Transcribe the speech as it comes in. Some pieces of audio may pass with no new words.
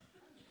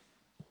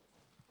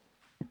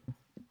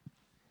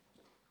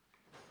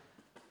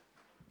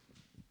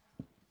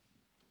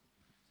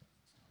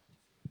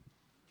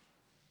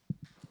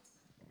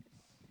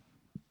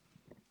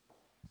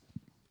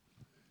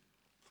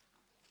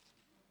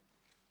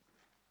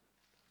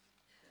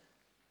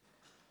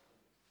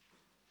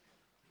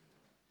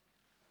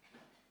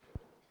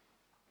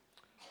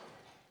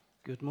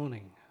Good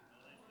morning.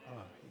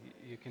 Oh,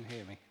 you can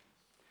hear me.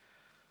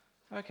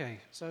 Okay,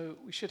 so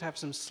we should have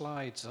some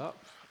slides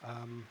up,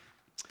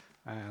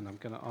 and I'm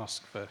going to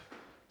ask for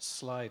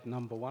slide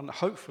number 1.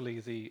 Hopefully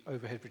the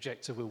overhead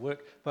projector will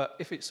work, but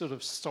if it sort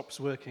of stops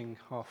working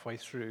halfway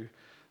through,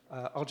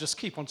 I'll just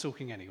keep on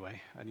talking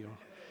anyway, and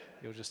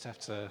you'll just have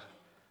to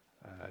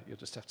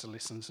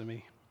listen to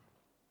me.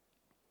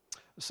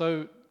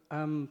 So,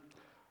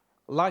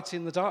 light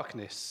in the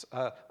darkness.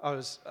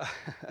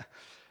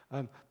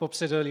 Bob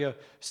said earlier,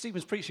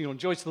 Stephen's preaching on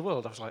Joy to the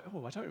World. I was like,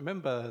 I don't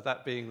remember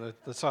that being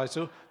the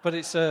title. But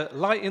it's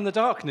Light in the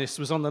Darkness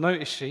was on the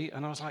notice sheet.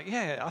 And I was like,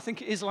 yeah, I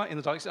think it is Light in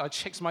the Darkness. I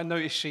checked my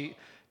notice sheet,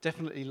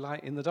 definitely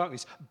Light in the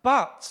Darkness.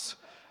 But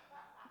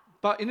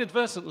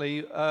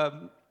inadvertently,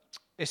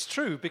 it's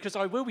true, because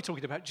I will be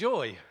talking about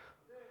joy.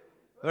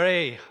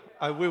 Hooray,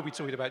 I will be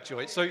talking about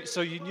joy. So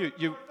you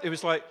knew, it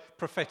was like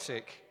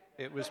prophetic.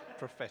 It was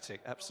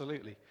prophetic,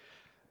 absolutely.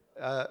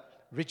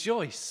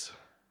 Rejoice.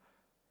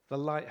 The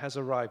light has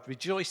arrived.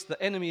 Rejoice,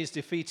 the enemy is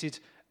defeated,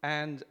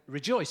 and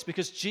rejoice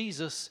because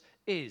Jesus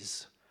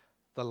is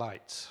the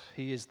light.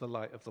 He is the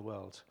light of the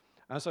world.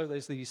 And so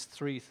there's these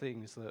three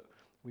things that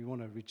we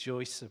want to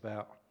rejoice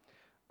about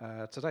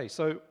today.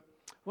 So,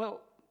 we're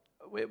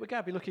going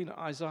to be looking at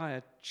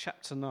Isaiah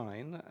chapter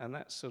 9, and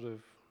that's sort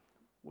of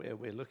where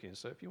we're looking.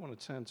 So if you want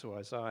to turn to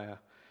Isaiah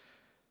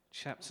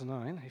chapter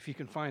 9, if you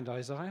can find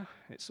Isaiah,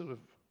 it's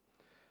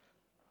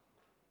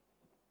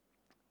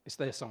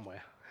there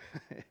somewhere.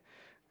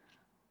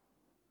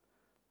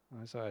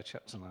 Isaiah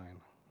chapter 9.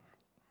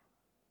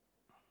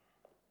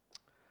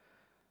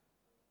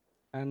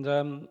 And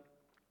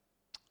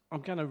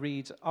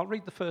I'll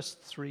read the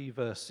first 3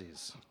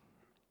 verses.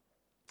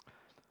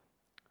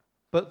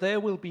 But there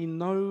will be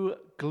no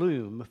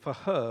gloom for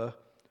her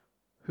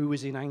who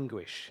is in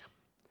anguish.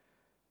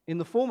 In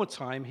the former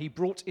time he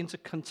brought into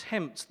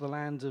contempt the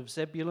land of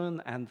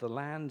Zebulun and the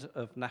land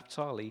of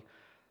Naphtali.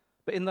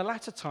 But in the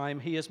latter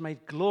time he has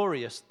made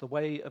glorious the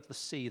way of the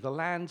sea, the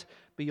land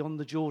beyond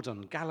the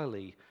Jordan,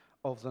 Galilee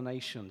of the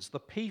nations. The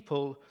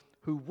people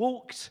who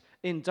walked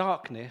in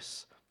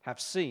darkness have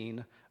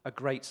seen a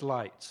great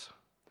light.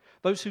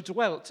 Those who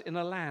dwelt in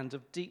a land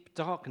of deep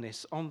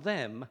darkness, on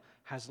them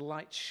has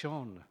light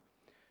shone.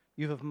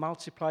 You have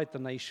multiplied the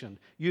nation.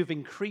 You have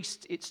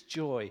increased its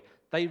joy.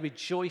 They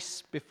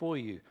rejoice before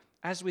you,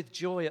 as with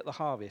joy at the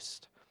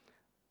harvest,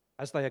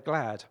 as they are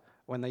glad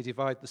when they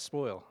divide the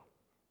spoil.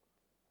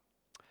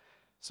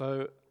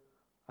 So,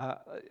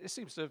 it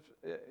seems to have,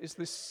 is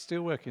this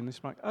still working,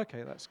 this mic?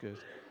 Okay, that's good.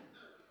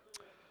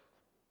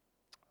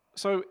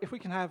 So, if we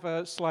can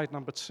have slide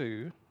number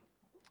 2,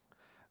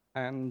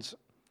 and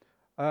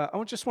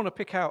I just want to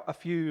pick out a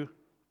few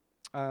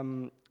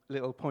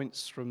little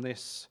points from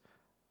this.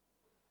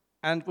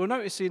 And we'll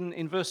notice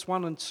in verse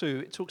 1 and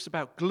 2, it talks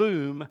about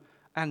gloom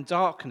and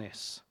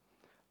darkness.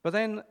 But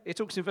then it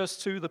talks in verse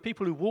 2, the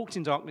people who walked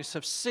in darkness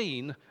have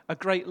seen a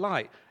great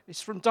light.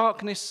 It's from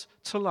darkness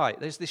to light.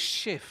 There's this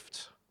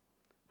shift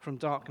from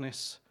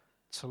darkness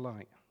to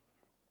light.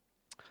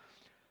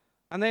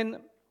 And then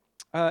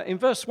in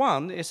verse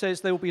 1, it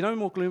says, there will be no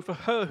more gloom for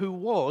her who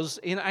was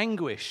in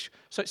anguish.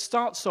 So it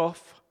starts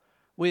off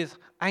with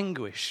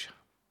anguish,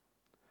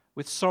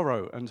 with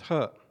sorrow and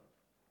hurt.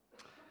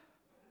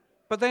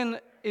 But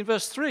then in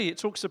verse 3, it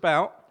talks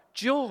about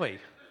joy.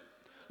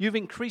 You've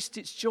increased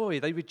its joy.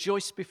 They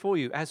rejoice before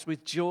you, as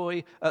with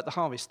joy at the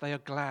harvest. They are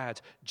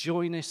glad,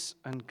 joyness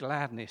and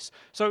gladness.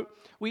 So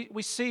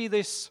we see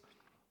this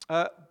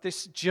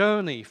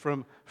journey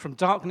from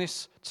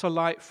darkness to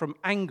light, from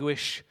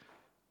anguish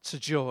to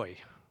joy.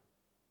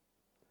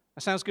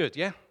 That sounds good,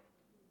 yeah?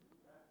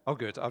 Oh,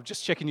 good. I'm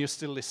just checking you're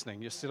still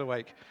listening. You're still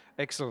awake.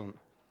 Excellent.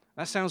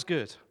 That sounds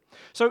good.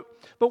 So,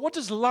 but what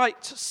does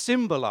light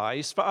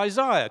symbolize for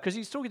Isaiah? Because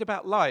he's talking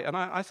about light, and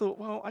I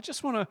thought, I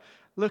just want to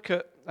look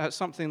at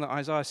something that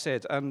Isaiah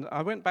said, and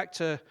I went back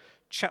to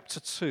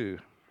chapter 2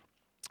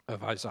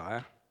 of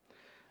Isaiah,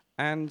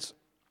 and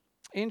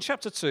in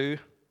chapter 2,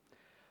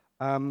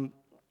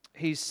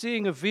 he's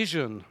seeing a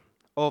vision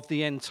of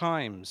the end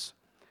times.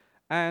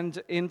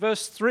 And in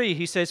verse 3,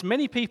 he says,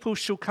 many people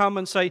shall come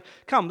and say,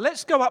 come,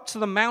 let's go up to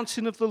the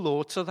mountain of the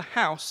Lord, to the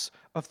house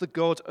of the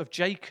God of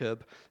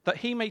Jacob, that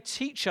he may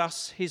teach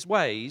us his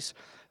ways,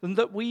 and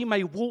that we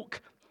may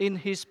walk in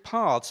his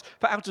paths.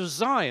 For out of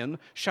Zion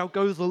shall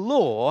go the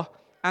law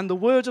and the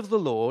word of the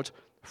Lord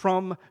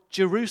from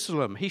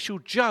Jerusalem. He shall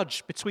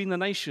judge between the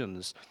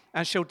nations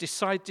and shall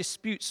decide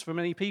disputes for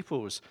many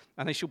peoples.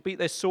 And they shall beat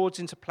their swords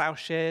into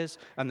plowshares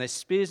and their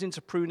spears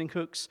into pruning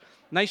hooks.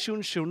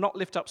 Nation shall not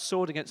lift up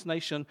sword against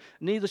nation,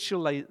 neither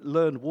shall they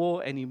learn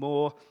war any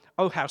more.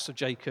 O house of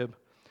Jacob,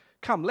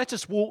 come, let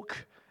us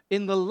walk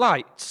in the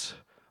light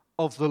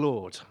of the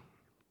Lord.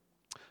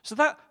 So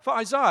that, for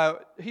Isaiah,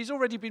 he's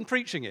already been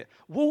preaching it.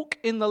 Walk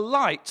in the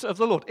light of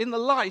the Lord, in the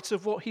light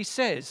of what he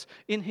says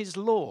in his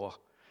law,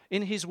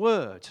 in his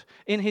word,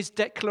 in his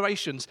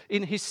declarations,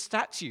 in his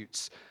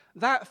statutes.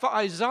 That, for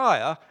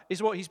Isaiah,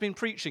 is what he's been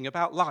preaching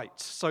about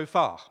light so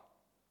far.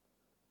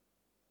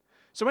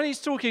 So when he's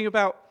talking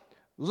about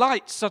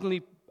light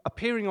suddenly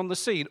appearing on the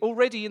scene,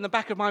 already in the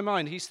back of my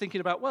mind, he's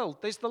thinking about, well,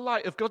 there's the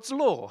light of God's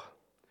law.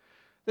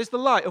 There's the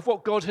light of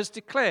what God has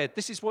declared.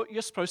 This is what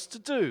you're supposed to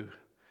do.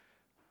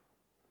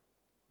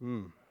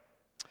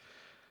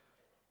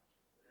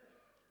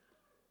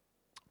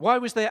 Why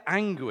was there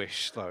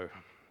anguish, though?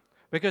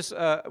 Because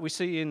we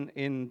see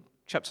in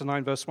chapter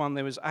 9, verse 1,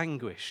 there was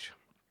anguish.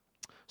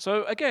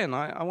 So again,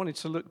 I wanted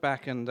to look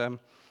back, and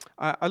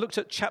I looked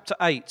at chapter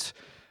 8,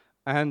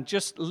 and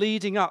just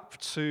leading up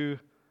to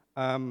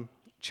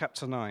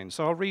chapter 9.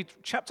 So I'll read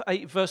chapter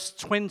 8, verse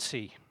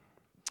 20.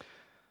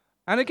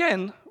 And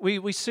again,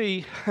 we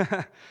see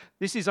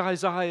this is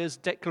Isaiah's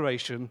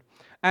declaration,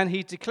 and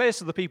he declares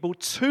to the people,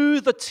 to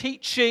the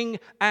teaching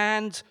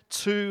and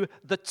to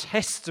the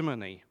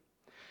testimony.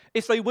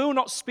 If they will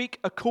not speak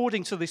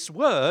according to this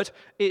word,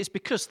 it is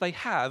because they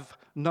have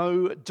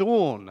no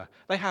dawn.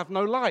 They have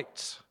no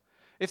light.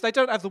 If they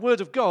don't have the word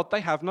of God,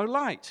 they have no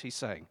light, he's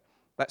saying.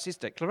 That's his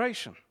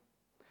declaration.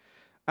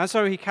 And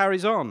so he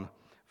carries on.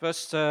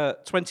 Verse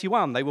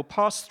 21, they will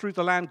pass through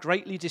the land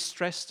greatly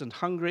distressed and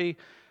hungry.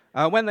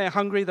 When they are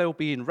hungry, they will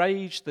be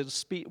enraged.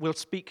 They will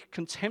speak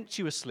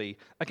contemptuously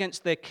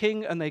against their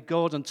king and their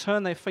God and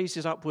turn their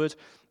faces upward.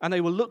 And they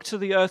will look to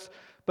the earth,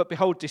 but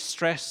behold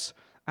distress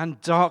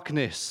and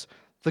darkness,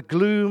 the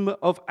gloom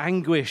of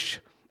anguish.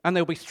 And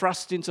they'll be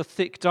thrust into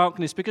thick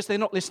darkness because they're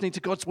not listening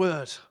to God's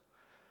word.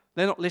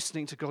 They're not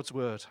listening to God's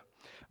word.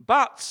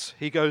 But,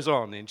 he goes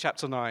on in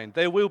chapter 9,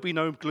 there will be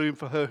no gloom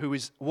for her who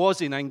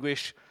was in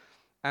anguish.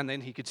 And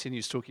then he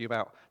continues talking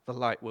about the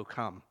light will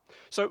come.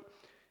 So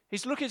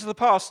he's looking to the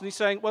past and he's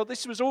saying, well,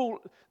 this was all,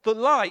 the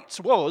light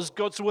was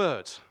God's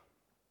word.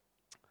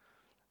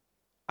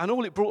 And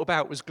all it brought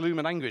about was gloom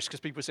and anguish because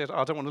people said,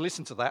 I don't want to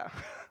listen to that.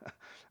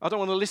 I don't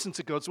want to listen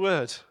to God's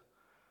word.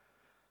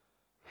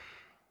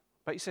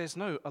 But he says,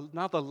 no,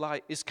 another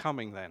light is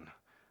coming then,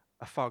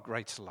 a far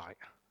greater light,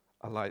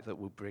 a light that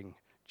will bring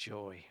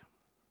joy.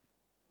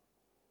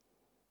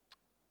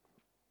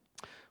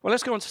 Well,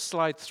 let's go on to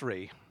slide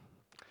 3.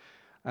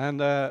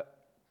 And our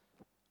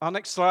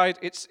next slide,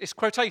 it's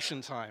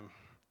quotation time.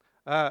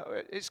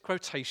 It's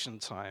quotation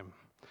time.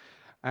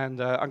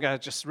 And I'm going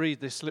to just read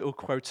this little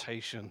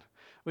quotation.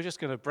 We're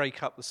just going to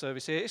break up the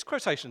service here. It's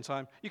quotation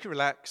time. You can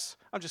relax.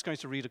 I'm just going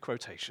to read a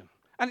quotation.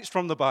 And it's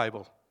from the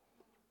Bible.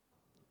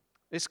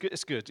 It's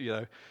good, you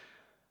know.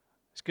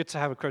 It's good to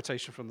have a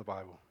quotation from the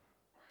Bible.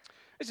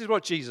 This is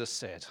what Jesus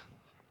said.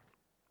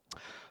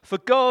 For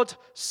God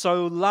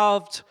so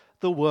loved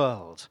the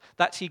world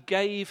that he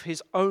gave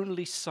his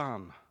only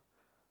Son,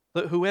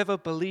 that whoever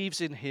believes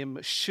in him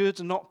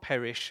should not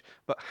perish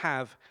but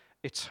have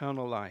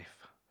eternal life.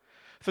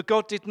 For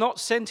God did not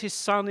send his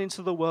Son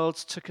into the world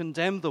to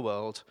condemn the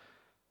world,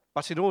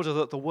 but in order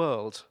that the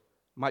world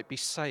might be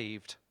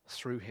saved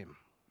through him.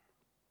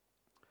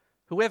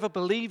 Whoever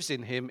believes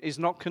in him is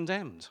not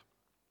condemned.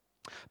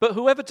 But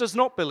whoever does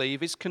not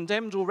believe is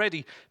condemned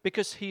already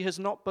because he has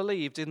not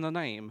believed in the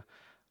name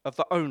of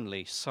the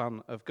only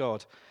Son of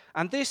God.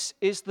 And this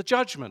is the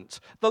judgment.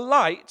 The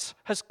light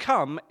has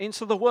come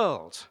into the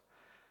world,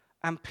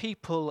 and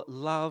people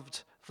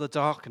loved the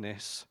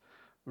darkness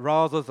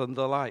rather than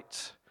the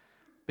light,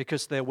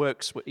 because their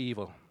works were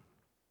evil.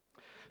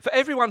 For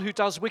everyone who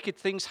does wicked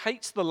things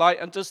hates the light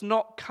and does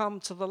not come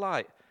to the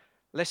light,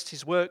 lest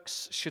his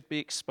works should be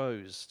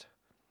exposed.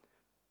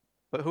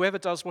 But whoever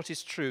does what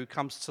is true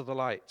comes to the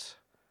light,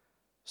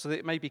 so that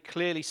it may be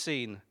clearly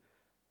seen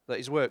that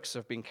his works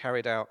have been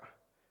carried out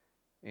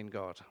in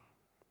God.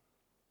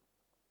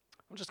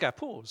 I'm just going to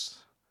pause.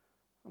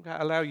 I'm going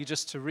to allow you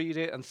just to read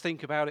it and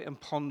think about it and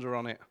ponder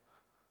on it.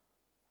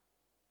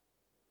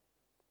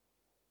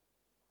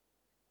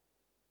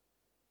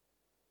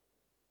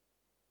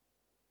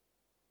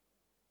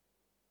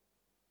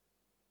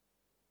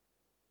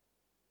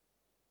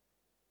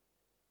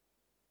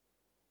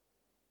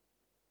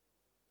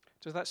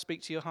 Does that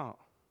speak to your heart?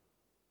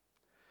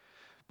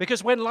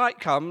 Because when light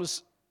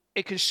comes,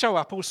 it can show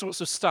up all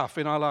sorts of stuff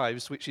in our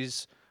lives, which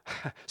is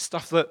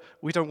stuff that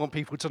we don't want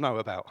people to know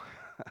about.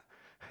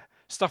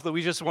 Stuff that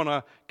we just want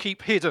to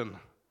keep hidden.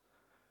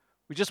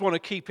 We just want to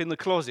keep in the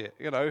closet,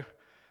 you know.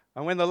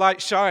 And when the light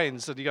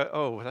shines and you go,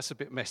 oh, that's a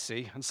bit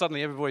messy, and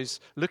suddenly everybody's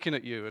looking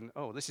at you and,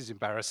 oh, this is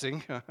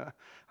embarrassing.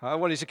 I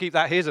wanted to keep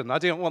that hidden. I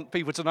didn't want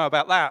people to know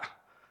about that.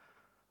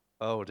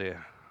 Oh,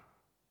 dear.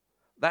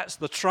 That's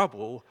the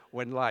trouble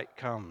when light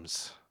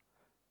comes.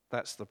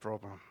 That's the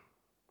problem.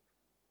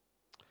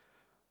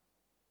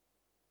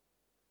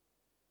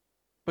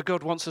 But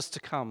God wants us to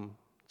come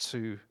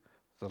to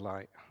the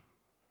light.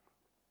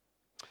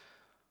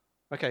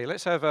 Okay,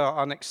 let's have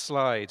our next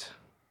slide.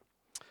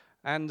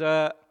 And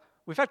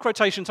we've had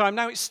quotation time,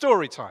 now it's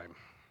story time.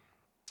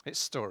 It's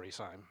story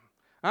time.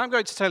 I'm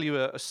going to tell you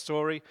a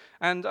story,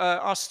 and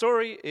our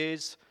story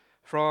is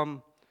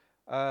from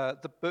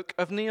the book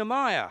of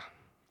Nehemiah.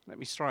 Let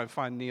me try and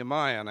find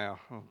Nehemiah now.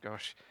 Oh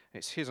gosh,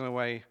 it's hidden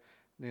away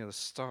near the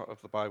start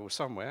of the Bible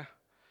somewhere.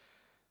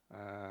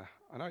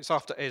 I know it's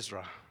after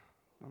Ezra.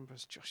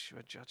 Numbers, Joshua,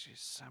 Judges,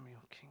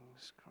 Samuel,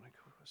 Kings,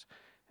 Chronicles,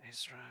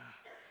 Ezra.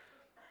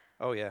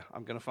 Oh yeah,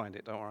 I'm going to find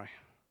it, don't worry.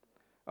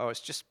 Oh,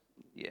 it's just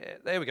Yeah,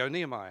 there we go,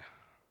 Nehemiah.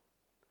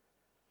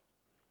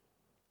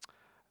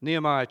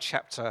 Nehemiah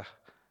chapter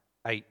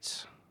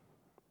 8.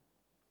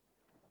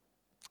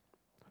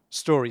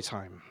 Story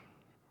time.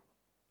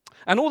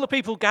 And all the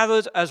people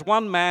gathered as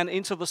one man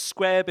into the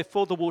square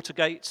before the water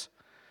gate.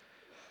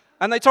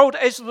 And they told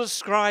Ezra the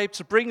scribe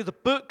to bring the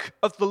book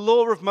of the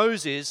law of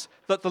Moses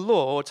that the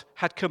Lord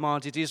had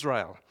commanded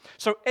Israel.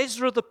 So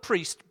Ezra the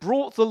priest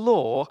brought the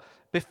law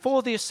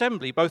before the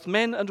assembly, both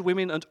men and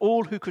women and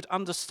all who could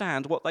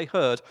understand what they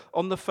heard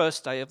on the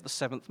first day of the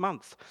 7th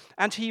month.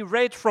 And he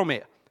read from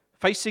it,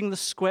 facing the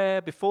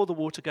square before the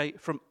water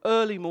gate from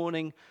early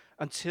morning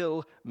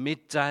until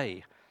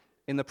midday,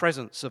 in the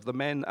presence of the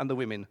men and the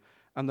women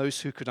and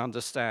those who could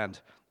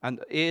understand. And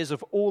the ears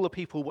of all the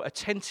people were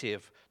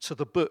attentive to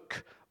the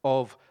book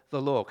of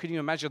the law. Can you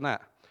imagine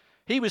that?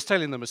 He was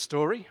telling them a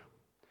story.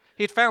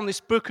 He had found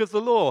this book of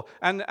the law,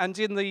 and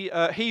in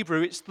the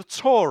Hebrew, it's the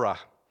Torah.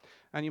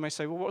 And you may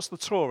say, well, what's the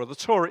Torah? The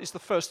Torah is the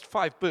first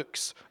 5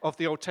 books of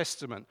the Old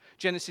Testament: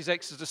 Genesis,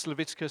 Exodus,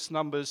 Leviticus,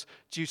 Numbers,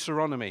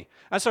 Deuteronomy.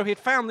 And so he had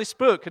found this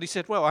book, and he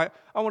said, well, I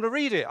want to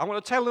read it. I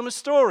want to tell them a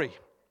story.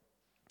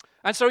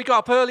 And so he got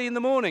up early in the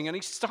morning, and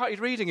he started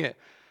reading it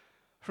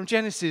from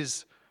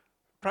Genesis.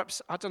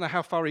 Perhaps, I don't know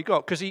how far he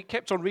got, because he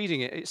kept on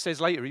reading it. It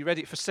says later he read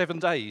it for 7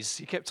 days.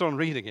 He kept on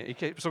reading it. He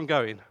kept on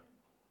going.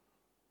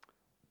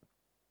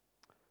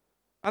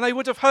 And they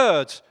would have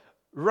heard,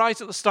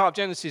 right at the start of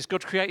Genesis,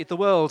 God created the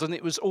world, and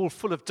it was all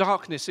full of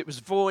darkness. It was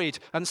void.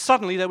 And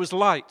suddenly there was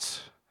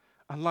light,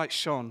 and light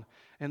shone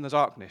in the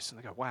darkness. And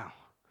they go, wow.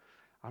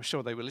 I'm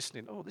sure they were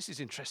listening. Oh, this is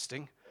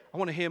interesting. I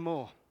want to hear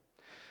more.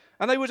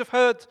 And they would have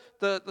heard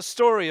the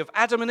story of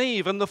Adam and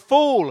Eve and the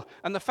fall,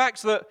 and the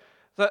fact that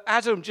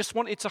Adam just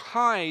wanted to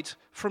hide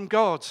from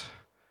God,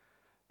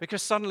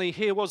 because suddenly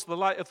here was the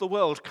light of the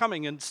world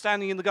coming and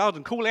standing in the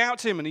garden, calling out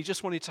to him, and he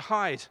just wanted to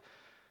hide.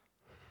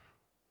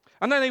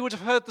 And then they would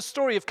have heard the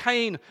story of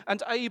Cain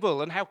and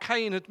Abel, and how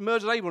Cain had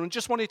murdered Abel and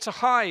just wanted to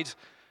hide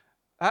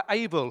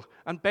Abel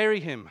and bury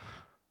him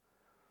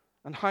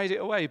and hide it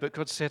away. But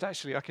God said,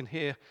 actually, I can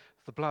hear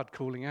the blood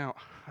calling out.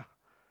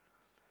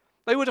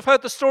 They would have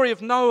heard the story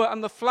of Noah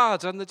and the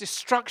flood and the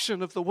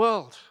destruction of the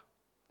world.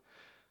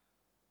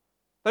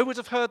 They would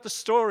have heard the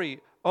story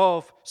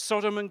of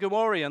Sodom and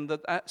Gomorrah and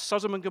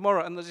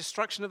the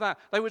destruction of that.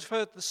 They would have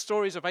heard the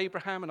stories of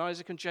Abraham and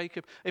Isaac and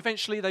Jacob.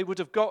 Eventually, they would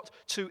have got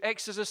to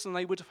Exodus, and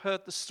they would have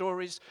heard the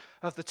stories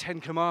of the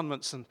 10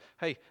 Commandments. And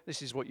hey,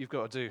 this is what you've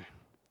got to do.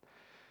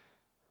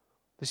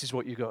 This is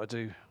what you've got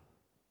to do.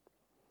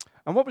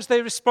 And what was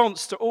their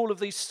response to all of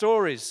these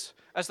stories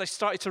as they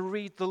started to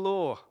read the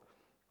law?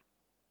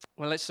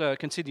 Well, let's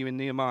continue in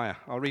Nehemiah.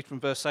 I'll read from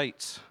verse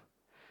 8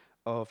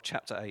 of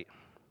chapter 8.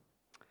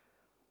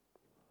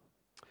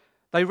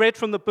 They read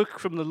from the book,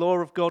 from the law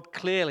of God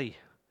clearly,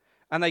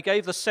 and they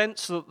gave the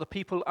sense so that the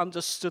people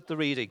understood the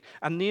reading.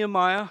 And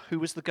Nehemiah, who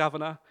was the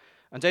governor,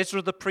 and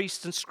Ezra the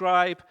priest and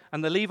scribe,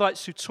 and the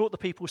Levites who taught the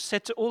people,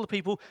 said to all the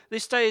people,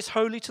 "This day is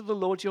holy to the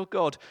Lord your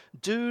God.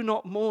 Do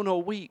not mourn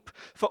or weep."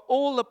 For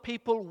all the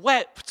people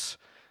wept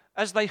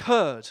as they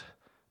heard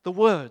the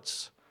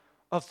words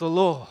of the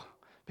law,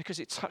 because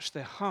it touched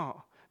their heart,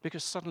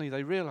 because suddenly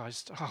they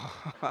realized,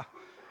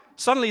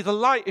 suddenly the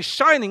light is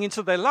shining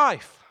into their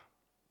life.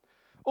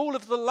 All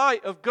of the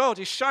light of God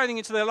is shining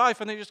into their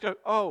life, and they just go,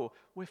 oh,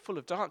 we're full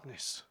of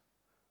darkness.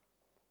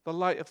 The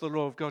light of the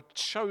law of God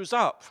shows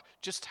up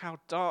just how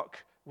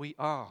dark we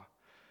are.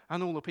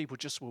 And all the people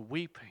just were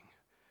weeping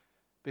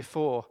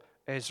before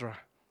Ezra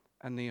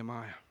and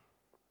Nehemiah.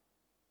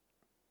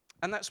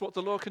 And that's what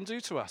the law can do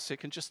to us.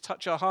 It can just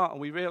touch our heart, and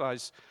we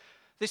realize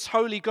this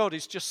holy God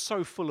is just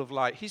so full of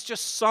light. He's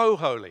just so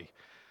holy.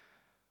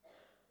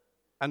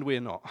 And we're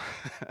not.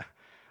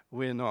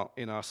 We're not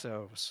in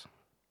ourselves,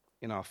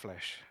 in our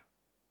flesh.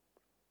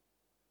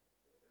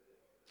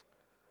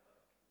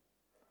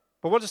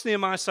 But what does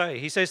Nehemiah say?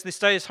 He says, "This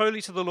day is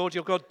holy to the Lord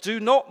your God. Do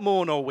not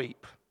mourn or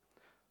weep."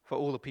 For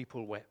all the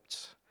people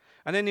wept.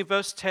 And then in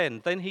verse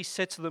 10, then he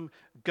said to them,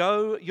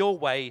 "Go your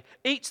way,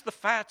 eat the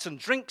fat and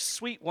drink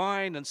sweet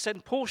wine, and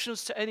send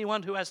portions to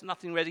anyone who has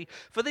nothing ready.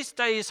 For this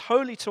day is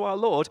holy to our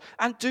Lord,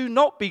 and do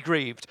not be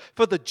grieved,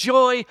 for the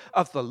joy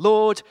of the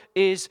Lord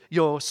is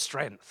your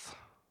strength."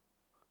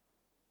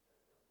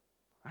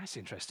 That's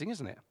interesting,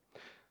 isn't it?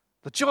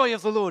 The joy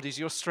of the Lord is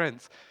your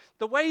strength.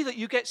 The way that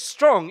you get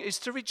strong is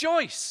to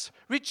rejoice.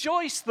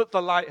 Rejoice that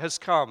the light has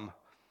come.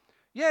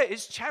 Yeah,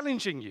 it's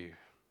challenging you.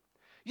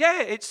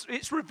 Yeah,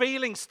 it's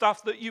revealing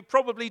stuff that you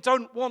probably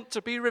don't want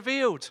to be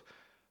revealed.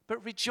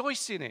 But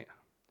rejoice in it.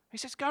 He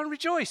says, go and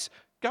rejoice.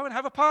 Go and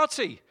have a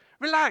party.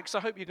 Relax. I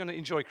hope you're going to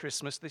enjoy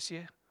Christmas this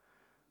year.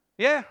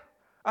 Yeah,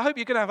 I hope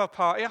you're going to have a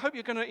party. I hope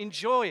you're going to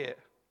enjoy it.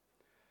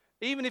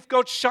 Even if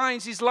God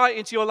shines his light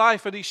into your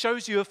life and he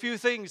shows you a few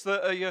things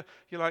that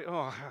you're like,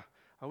 oh,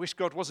 I wish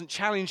God wasn't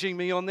challenging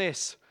me on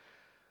this.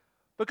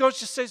 But God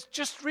just says,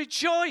 just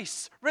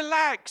rejoice,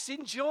 relax,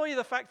 enjoy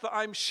the fact that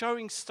I'm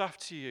showing stuff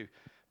to you.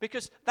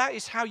 Because that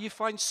is how you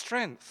find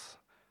strength.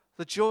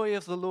 The joy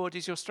of the Lord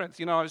is your strength.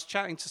 You know, I was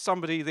chatting to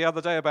somebody the other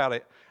day about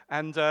it.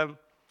 And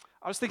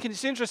I was thinking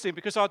it's interesting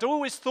because I'd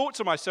always thought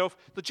to myself,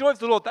 the joy of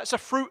the Lord, that's a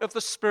fruit of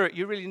the Spirit.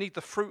 You really need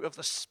the fruit of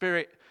the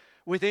Spirit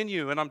within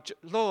you. And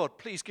Lord,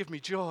 please give me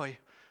joy.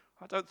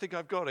 I don't think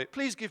I've got it.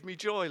 Please give me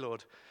joy,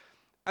 Lord.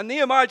 And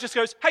Nehemiah just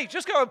goes, hey,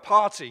 just go and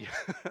party.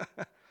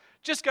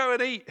 Just go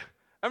and eat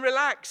and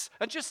relax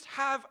and just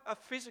have a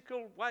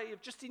physical way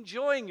of just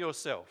enjoying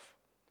yourself.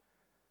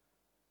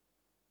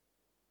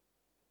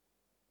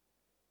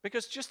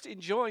 Because just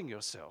enjoying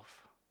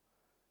yourself,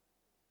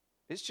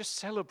 it's just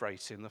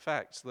celebrating the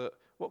fact that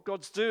what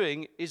God's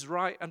doing is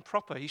right and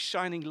proper. He's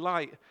shining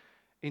light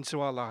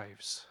into our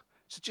lives.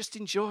 So just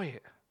enjoy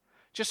it.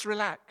 Just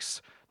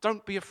relax.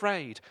 Don't be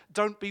afraid.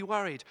 Don't be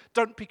worried.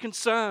 Don't be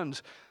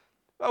concerned.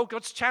 Oh,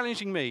 God's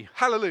challenging me.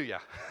 Hallelujah.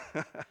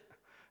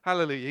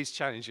 Hallelujah. He's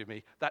challenging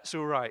me. That's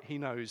all right. He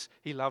knows.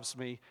 He loves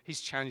me.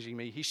 He's challenging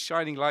me. He's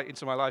shining light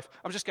into my life.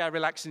 I'm just going to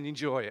relax and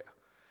enjoy it.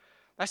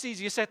 That's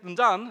easier said than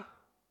done.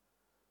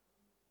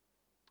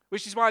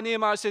 Which is why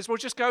Nehemiah says, well,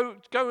 just go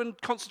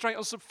and concentrate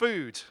on some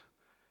food.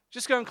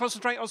 Just go and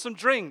concentrate on some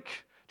drink.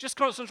 Just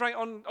concentrate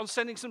on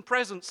sending some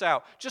presents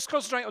out. Just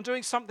concentrate on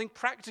doing something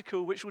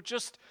practical which will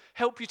just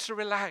help you to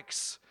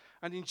relax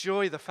and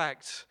enjoy the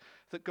fact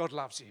that God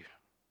loves you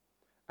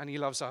and he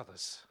loves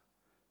others.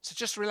 So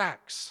just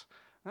relax.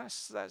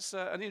 That's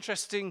an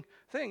interesting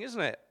thing,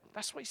 isn't it?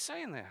 That's what he's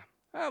saying there.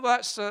 Oh,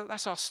 well,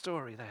 that's our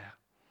story there.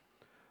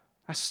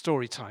 That's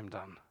story time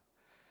done.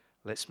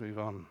 Let's move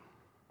on.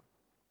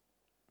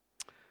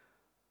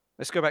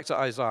 Let's go back to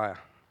Isaiah.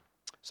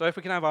 So if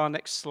we can have our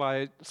next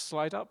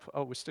slide up.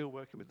 Oh, we're still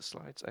working with the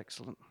slides.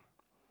 Excellent.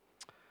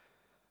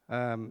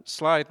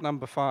 Slide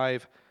number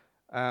 5.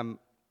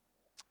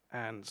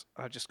 And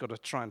I've just got to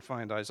try and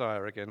find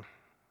Isaiah again.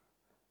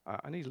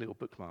 I need a little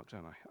bookmark,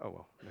 don't I? Oh,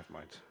 well, never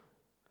mind.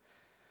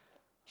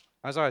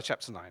 Isaiah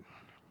chapter 9.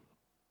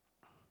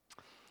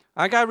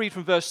 I'm going to read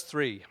from verse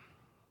 3.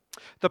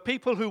 The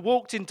people who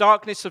walked in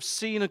darkness have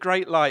seen a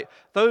great light.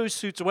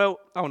 Those who dwell...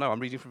 Oh, no, I'm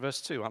reading from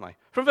verse 2, aren't I?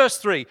 From verse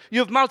 3. You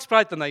have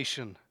multiplied the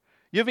nation.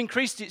 You have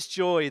increased its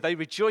joy. They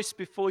rejoice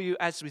before you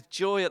as with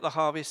joy at the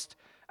harvest,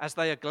 as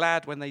they are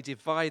glad when they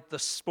divide the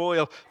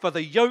spoil. For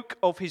the yoke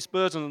of his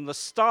burden and the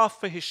staff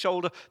for his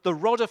shoulder, the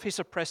rod of his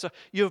oppressor,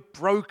 you have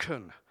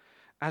broken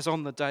as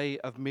on the day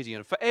of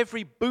Midian. For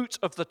every boot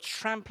of the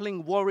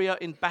trampling warrior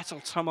in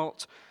battle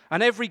tumult,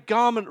 and every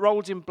garment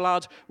rolled in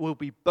blood will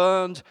be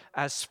burned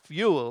as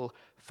fuel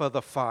for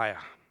the fire.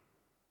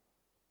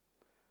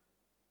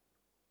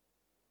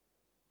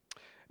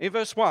 In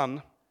verse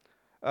 1,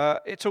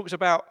 it talks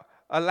about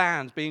a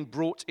land being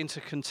brought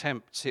into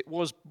contempt. It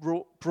was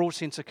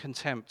brought into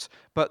contempt,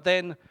 but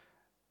then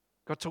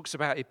God talks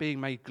about it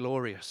being made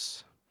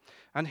glorious.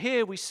 And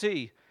here we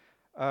see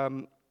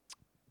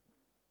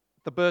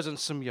the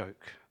burdensome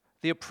yoke,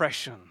 the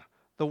oppression,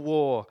 the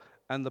war,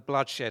 and the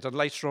bloodshed. And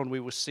later on we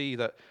will see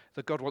that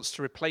God wants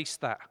to replace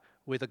that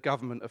with a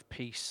government of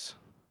peace.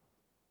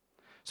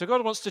 So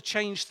God wants to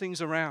change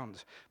things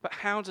around. But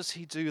how does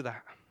he do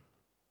that?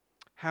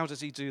 How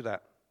does he do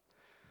that?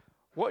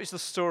 What is the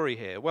story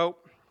here? Well,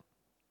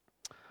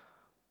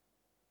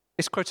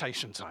 it's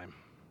quotation time.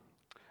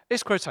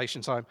 It's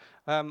quotation time.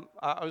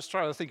 I was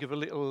trying to think of a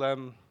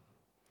little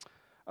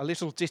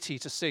ditty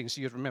to sing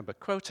so you'd remember.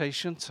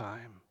 Quotation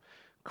time.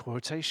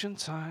 Quotation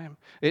time.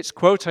 It's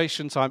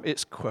quotation time.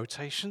 It's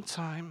quotation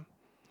time.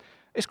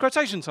 It's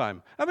quotation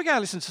time. And we're going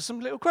to listen to some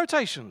little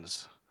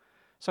quotations.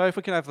 So if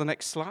we can have the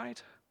next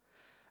slide.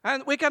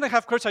 And we're going to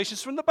have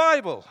quotations from the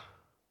Bible.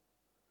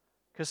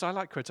 Because I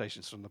like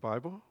quotations from the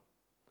Bible.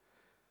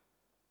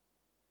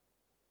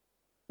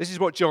 This is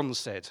what John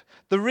said.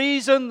 The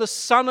reason the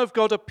Son of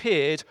God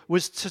appeared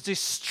was to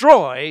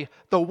destroy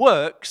the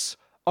works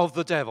of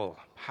the devil.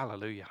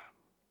 Hallelujah.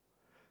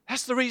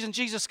 That's the reason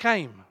Jesus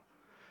came.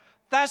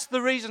 That's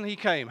the reason he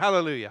came.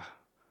 Hallelujah.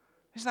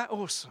 Isn't that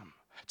awesome?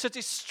 To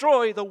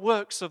destroy the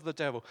works of the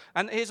devil.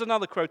 And here's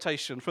another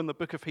quotation from the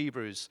book of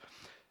Hebrews.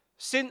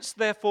 Since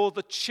therefore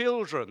the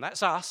children,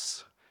 that's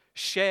us,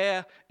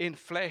 share in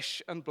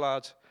flesh and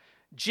blood,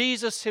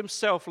 Jesus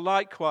himself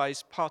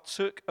likewise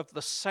partook of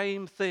the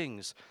same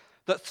things,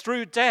 that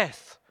through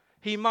death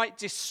he might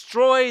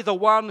destroy the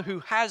one who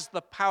has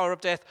the power of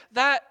death.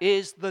 That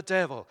is the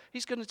devil.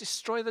 He's going to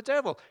destroy the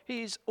devil.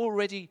 He's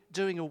already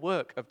doing a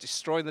work of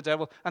destroying the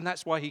devil, and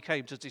that's why he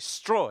came, to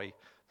destroy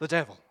the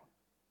devil.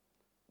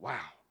 Wow.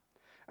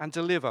 And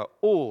deliver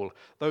all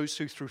those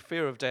who through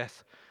fear of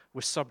death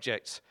were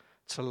subject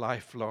to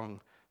lifelong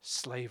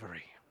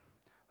slavery.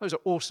 Those are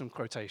awesome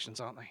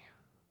quotations, aren't they?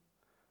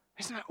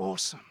 Isn't that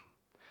awesome?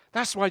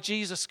 That's why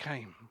Jesus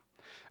came.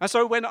 And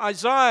so when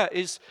Isaiah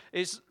is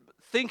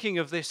thinking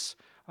of this,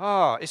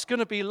 it's going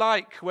to be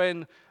like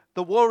when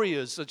the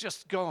warriors are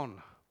just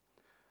gone.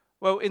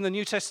 Well, in the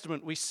New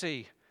Testament we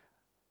see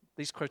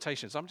these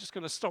quotations. I'm just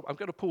going to stop. I'm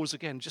going to pause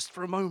again just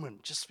for a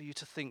moment, just for you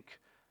to think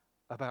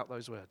about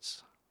those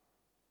words.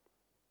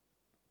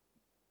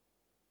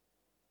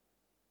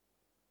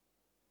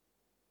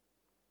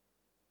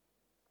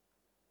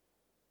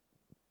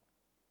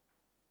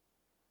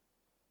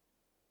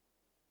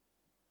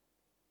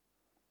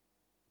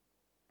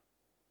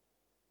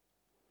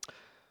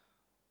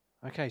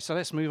 Okay, so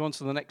let's move on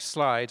to the next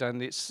slide,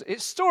 and it's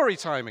story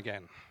time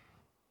again.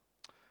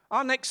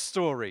 Our next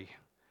story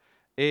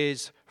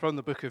is from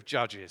the book of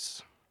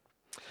Judges.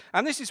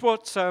 And this is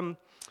what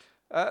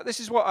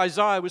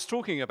Isaiah was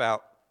talking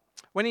about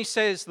when he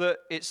says that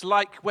it's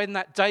like when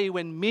that day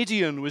when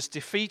Midian was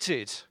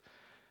defeated.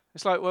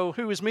 It's like, well,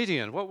 who was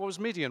Midian? What was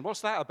Midian? What's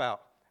that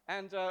about?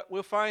 And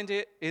we'll find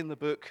it in the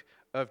book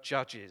of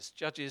Judges.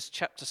 Judges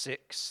chapter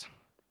 6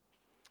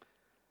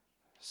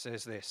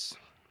 says this.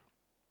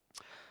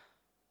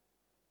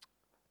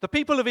 The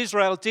people of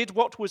Israel did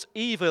what was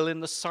evil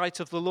in the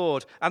sight of the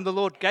Lord, and the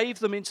Lord gave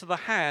them into the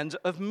hand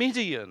of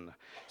Midian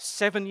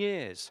 7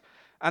 years.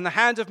 And the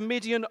hand of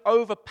Midian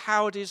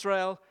overpowered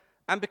Israel.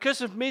 And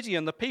because of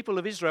Midian, the people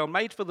of Israel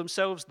made for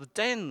themselves the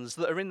dens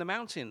that are in the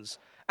mountains,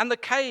 and the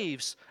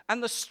caves,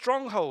 and the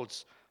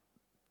strongholds.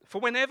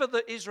 For whenever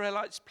the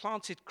Israelites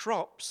planted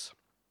crops,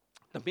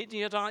 the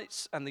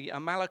Midianites and the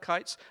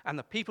Amalekites and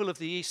the people of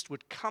the east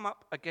would come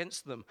up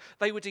against them.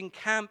 They would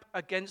encamp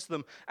against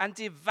them and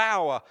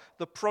devour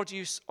the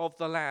produce of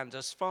the land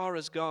as far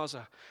as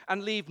Gaza,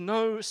 and leave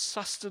no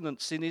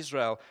sustenance in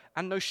Israel,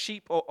 and no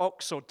sheep or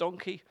ox or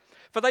donkey.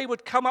 For they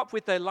would come up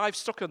with their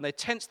livestock and their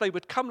tents. They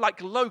would come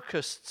like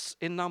locusts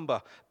in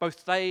number.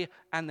 Both they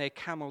and their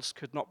camels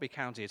could not be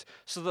counted,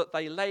 so that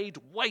they laid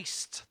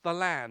waste the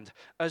land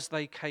as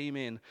they came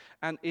in.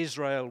 And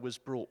Israel was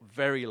brought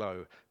very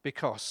low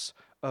because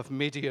of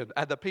Midian.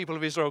 And the people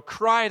of Israel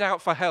cried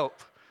out for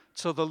help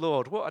to the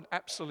Lord. What an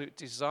absolute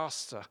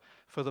disaster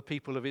for the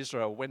people of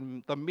Israel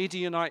when the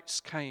Midianites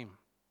came.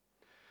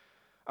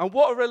 And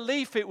what a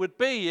relief it would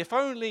be if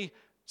only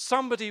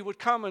somebody would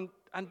come and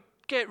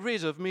get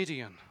rid of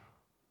Midian.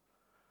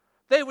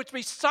 There would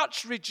be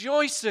such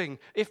rejoicing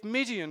if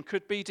Midian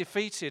could be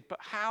defeated. But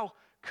how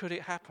could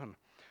it happen?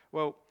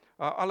 Well,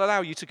 I'll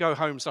allow you to go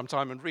home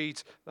sometime and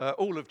read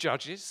all of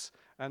Judges,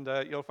 and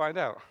you'll find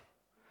out.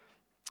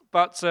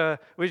 But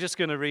we're just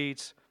going to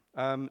read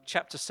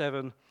chapter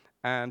 7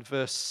 and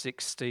verse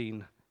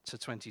 16 to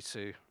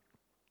 22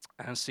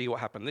 and see what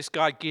happened. This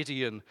guy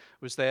Gideon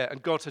was there,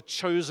 and God had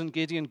chosen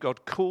Gideon.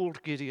 God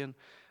called Gideon,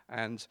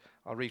 and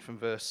I'll read from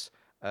verse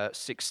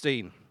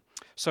 16.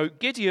 So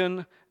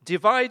Gideon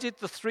divided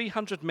the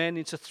 300 men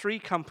into 3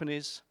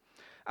 companies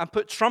and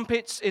put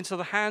trumpets into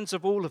the hands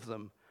of all of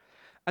them,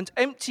 and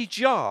empty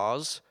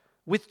jars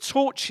with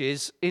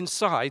torches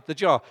inside the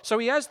jar. So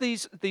he has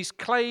these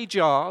clay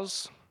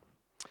jars,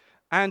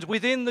 and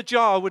within the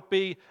jar would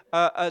be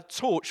a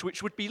torch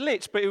which would be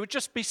lit, but it would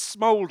just be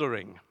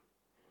smouldering.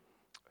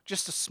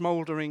 Just a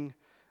smouldering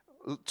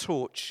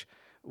torch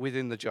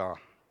within the jar.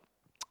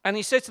 And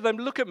he said to them,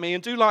 look at me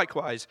and do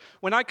likewise.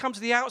 When I come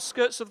to the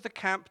outskirts of the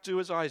camp, do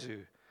as I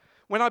do.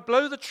 When I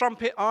blow the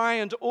trumpet, I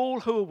and all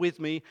who are with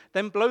me,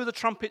 then blow the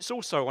trumpets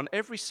also on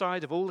every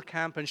side of all the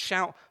camp and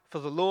shout for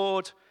the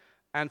Lord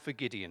and for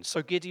Gideon.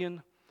 So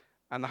Gideon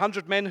and the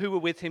 100 men who were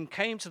with him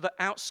came to the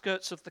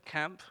outskirts of the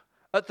camp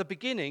at the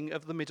beginning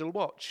of the middle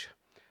watch,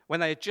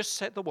 when they had just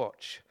set the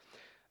watch.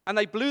 And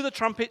they blew the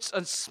trumpets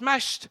and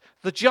smashed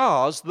the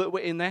jars that were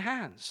in their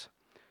hands.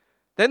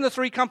 Then the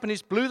 3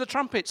 companies blew the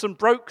trumpets and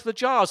broke the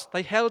jars.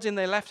 They held in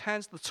their left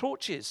hands the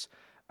torches,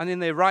 and in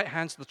their right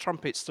hands the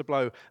trumpets to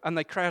blow. And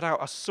they cried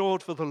out, a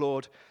sword for the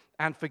Lord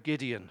and for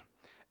Gideon.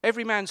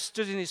 Every man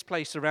stood in his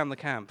place around the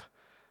camp,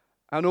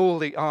 and all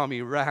the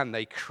army ran.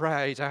 They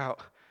cried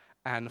out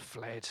and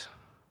fled.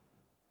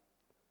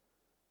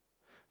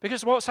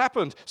 Because what's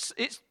happened?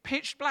 It's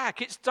pitch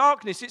black, it's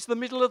darkness, it's the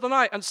middle of the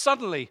night, and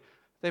suddenly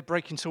they're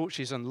breaking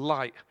torches and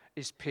light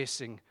is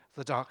piercing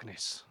the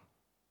darkness.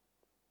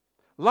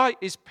 Light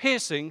is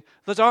piercing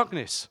the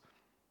darkness.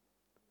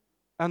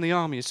 And the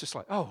army is just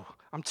like, oh,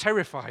 I'm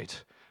terrified.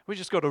 We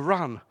just got to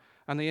run.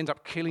 And they end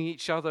up killing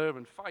each other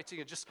and fighting,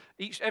 and just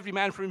every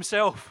man for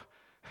himself.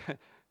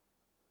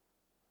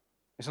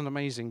 It's an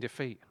amazing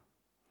defeat.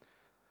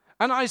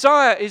 And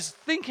Isaiah is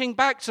thinking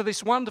back to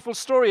this wonderful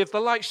story of the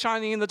light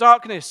shining in the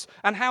darkness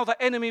and how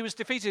the enemy was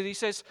defeated. He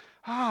says,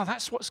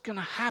 that's what's going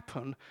to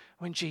happen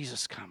when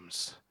Jesus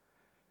comes.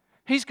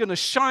 He's going to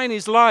shine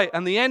his light,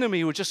 and the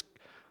enemy will just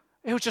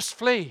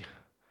flee,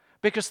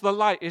 because the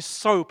light is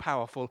so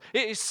powerful.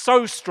 It is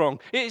so strong.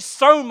 It is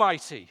so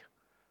mighty.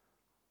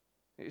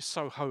 It is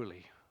so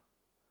holy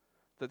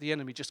that the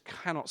enemy just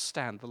cannot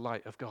stand the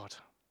light of God.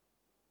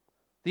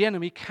 The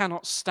enemy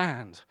cannot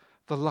stand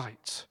the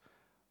light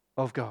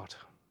of God.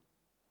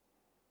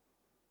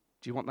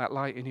 Do you want that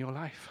light in your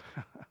life?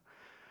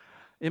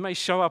 It may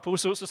show up all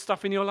sorts of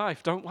stuff in your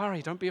life. Don't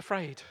worry. Don't be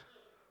afraid.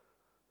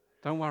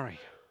 Don't worry.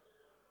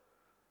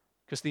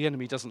 Because the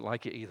enemy doesn't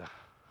like it either.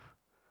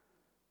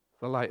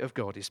 The light of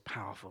God is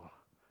powerful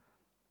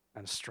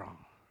and strong.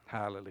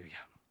 Hallelujah.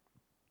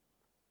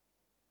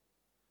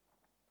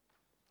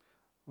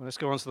 Well, let's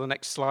go on to the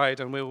next slide,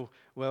 and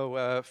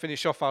we'll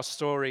finish off our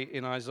story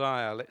in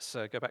Isaiah. Let's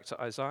go back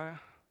to Isaiah.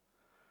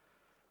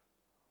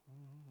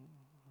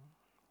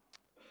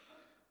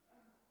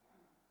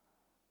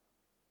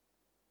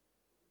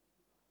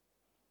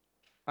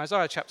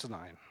 Isaiah chapter 9.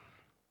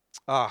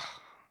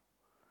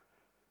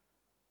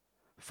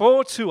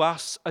 For to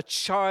us a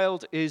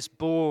child is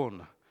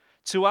born,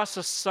 to us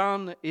a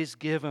son is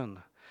given,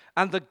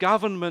 and the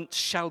government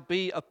shall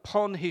be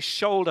upon his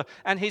shoulder,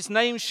 and his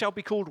name shall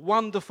be called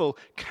Wonderful,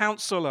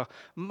 Counselor,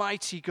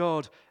 Mighty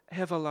God,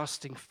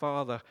 Everlasting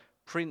Father,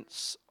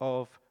 Prince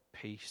of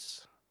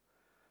Peace.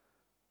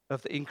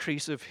 Of the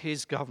increase of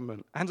his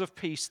government and of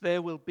peace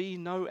there will be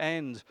no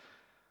end,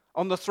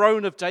 on the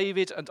throne of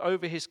David and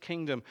over his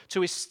kingdom,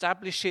 to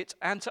establish it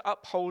and to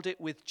uphold it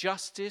with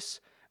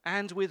justice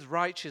and with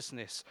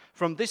righteousness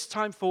from this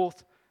time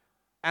forth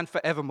and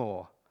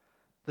forevermore.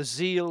 The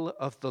zeal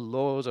of the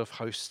Lord of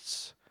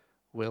hosts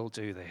will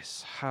do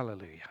this.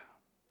 Hallelujah.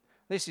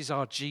 This is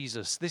our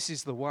Jesus. This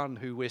is the one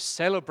who we're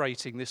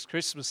celebrating this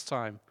Christmas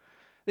time.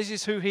 This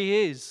is who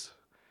he is.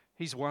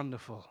 He's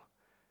wonderful.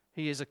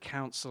 He is a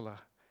counselor.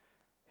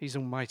 He's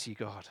Almighty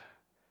God,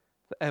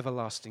 the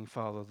everlasting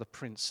Father, the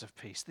Prince of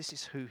Peace. This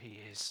is who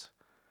he is.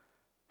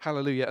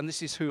 Hallelujah. And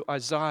this is who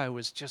Isaiah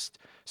was just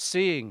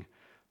seeing,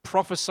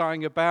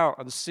 prophesying about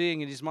and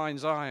seeing in his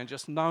mind's eye and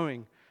just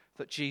knowing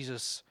that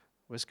Jesus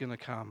was going to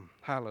come.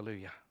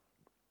 Hallelujah.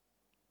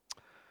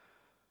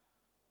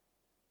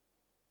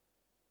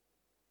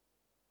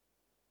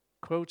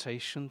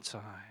 Quotation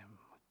time.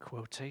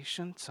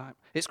 Quotation time.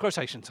 It's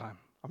quotation time.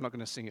 I'm not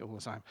going to sing it all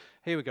the time.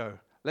 Here we go.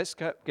 Let's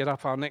get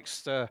up our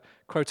next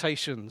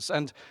quotations.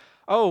 And,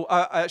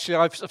 actually,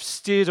 I've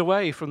steered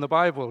away from the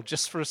Bible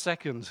just for a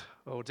second.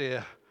 Oh,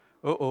 dear.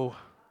 Uh-oh.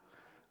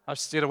 I've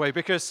steered away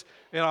because,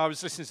 I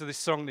was listening to this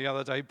song the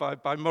other day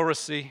by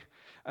Morrissey,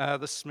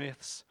 the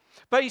Smiths.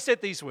 But he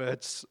said these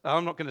words.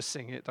 I'm not going to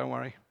sing it, don't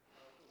worry.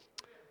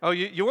 Oh,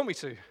 you want me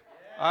to?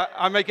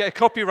 I may get a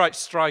copyright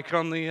strike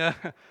on the...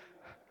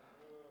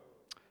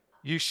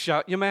 You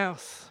shut your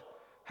mouth.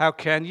 How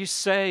can you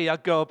say I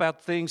go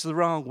about things the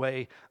wrong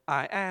way?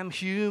 I am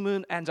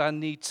human and I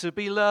need to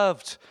be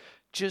loved,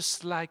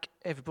 just like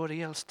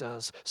everybody else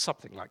does.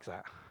 Something like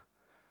that.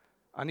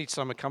 I need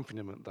some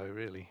accompaniment, though,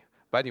 really.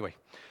 But anyway,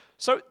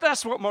 so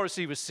that's what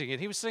Morrissey was singing.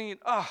 He was singing,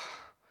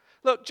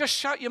 look, just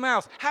shut your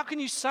mouth. How can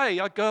you say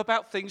I go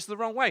about things the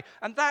wrong way?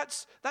 And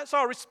that's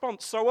our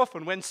response so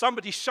often when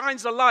somebody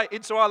shines a light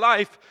into our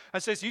life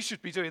and says, you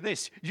should be doing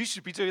this, you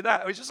should be doing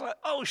that. We're just like,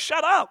 oh,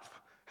 shut up.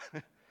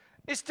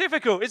 It's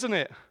difficult, isn't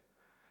it?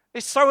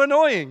 It's so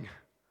annoying.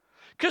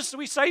 Because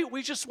we say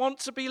we just want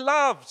to be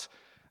loved.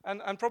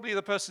 And probably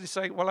the person is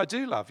saying, well, I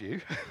do love you.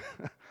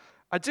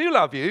 I do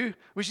love you,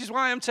 which is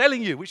why I'm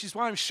telling you, which is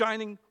why I'm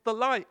shining the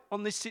light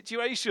on this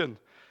situation.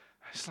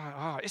 It's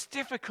like, it's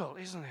difficult,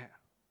 isn't it?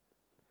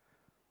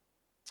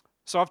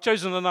 So I've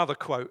chosen another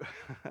quote,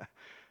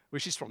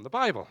 which is from the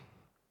Bible.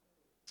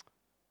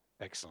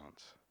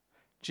 Excellent.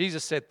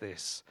 Jesus said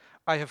this,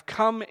 I have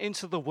come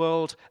into the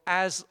world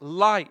as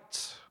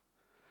light,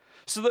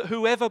 so that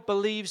whoever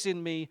believes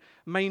in me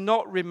may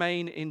not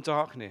remain in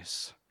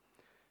darkness.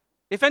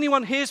 If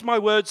anyone hears my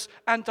words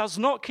and does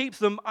not keep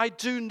them, I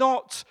do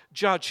not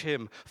judge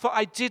him, for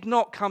I did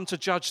not come to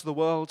judge the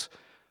world,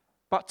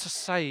 but to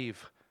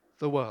save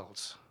the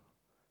world.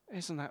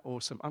 Isn't that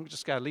awesome? I'm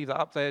just going to leave that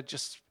up there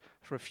just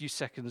for a few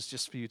seconds,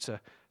 just for you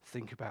to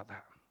think about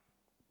that.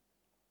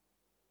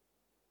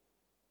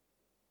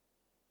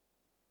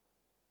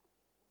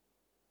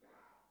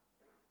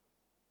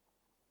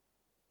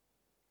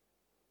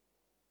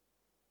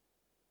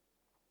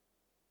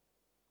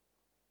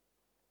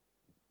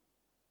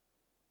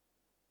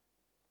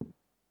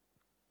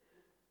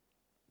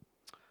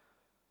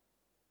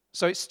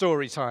 So it's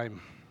story time.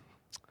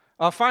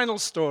 Our final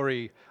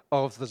story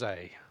of the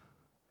day.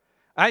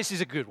 And this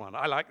is a good one.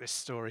 I like this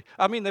story.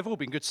 I mean, they've all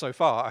been good so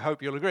far. I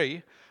hope you'll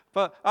agree.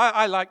 But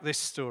I like this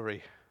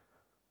story.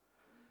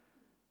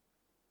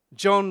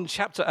 John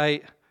chapter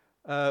 8,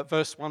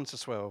 verse 1 to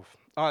 12.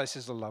 This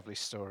is a lovely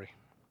story.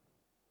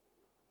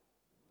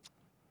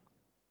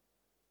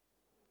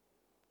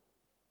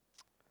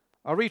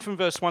 I'll read from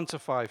verse 1 to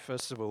 5,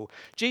 first of all.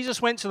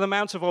 Jesus went to the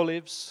Mount of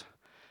Olives.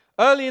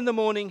 Early in the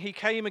morning, he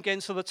came again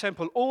to the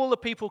temple. All the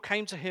people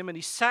came to him, and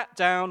he sat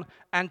down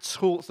and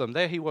taught them.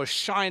 There he was,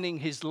 shining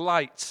his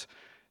light,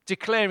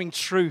 declaring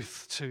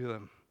truth to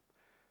them,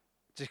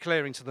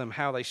 declaring to them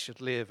how they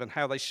should live and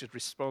how they should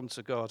respond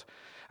to God.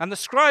 And the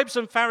scribes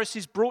and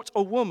Pharisees brought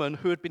a woman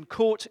who had been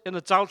caught in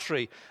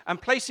adultery, and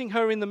placing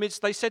her in the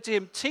midst, they said to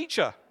him,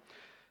 Teacher,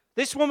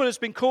 this woman has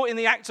been caught in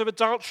the act of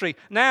adultery.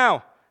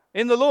 Now,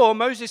 in the law,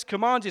 Moses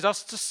commanded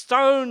us to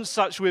stone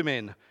such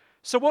women.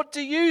 So what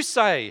do you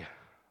say?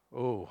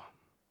 Oh,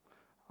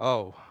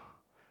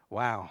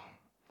 wow.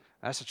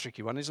 That's a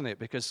tricky one, isn't it?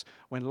 Because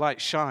when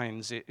light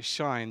shines, it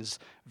shines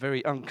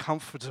very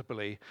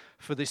uncomfortably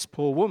for this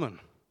poor woman.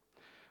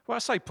 Well, I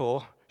say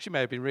poor. She may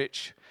have been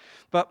rich.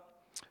 But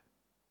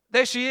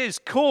there she is,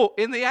 caught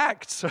in the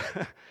act.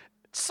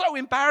 So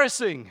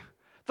embarrassing.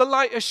 The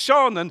light has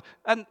shone,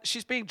 and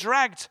she's being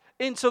dragged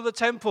into the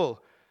temple.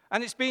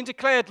 And it's being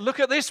declared, look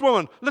at this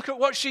woman. Look at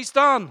what she's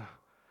done.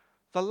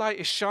 The light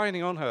is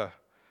shining on her.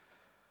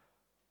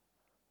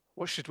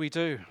 What should we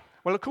do?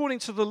 Well, according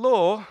to the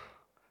law,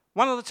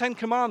 one of the 10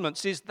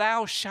 commandments is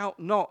thou shalt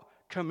not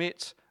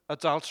commit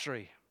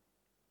adultery.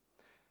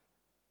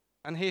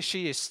 And here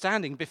she is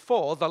standing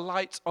before the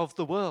light of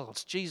the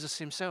world, Jesus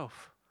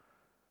himself.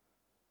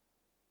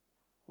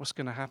 What's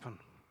going to happen?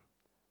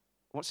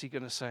 What's he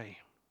going to say?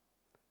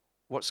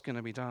 What's going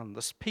to be done?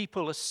 The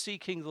people are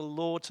seeking the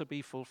law to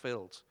be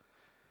fulfilled.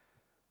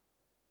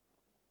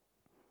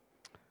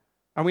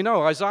 And we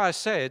know Isaiah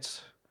said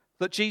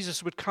that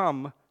Jesus would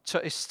come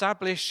to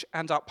establish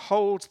and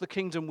uphold the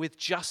kingdom with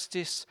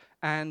justice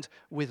and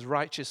with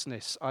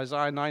righteousness.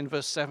 Isaiah 9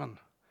 verse 7.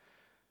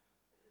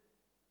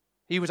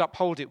 He would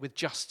uphold it with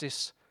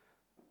justice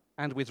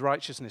and with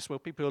righteousness. Well,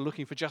 people are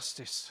looking for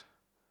justice.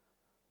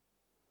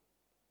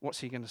 What's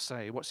he going to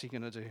say? What's he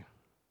going to do?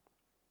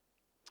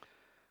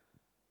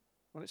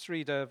 Well, let's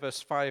read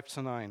verse 5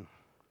 to 9.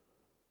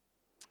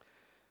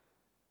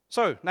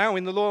 So, now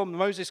in the law,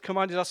 Moses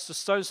commanded us to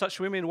stone such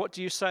women. What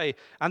do you say?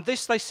 And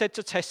this they said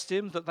to test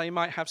him, that they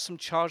might have some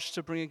charge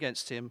to bring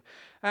against him.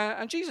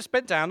 And Jesus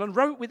bent down and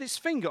wrote with his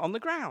finger on the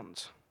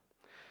ground.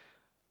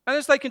 And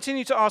as they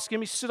continued to ask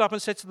him, he stood up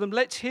and said to them,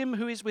 let him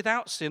who is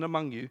without sin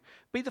among you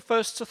be the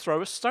first to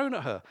throw a stone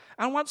at her.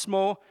 And once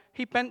more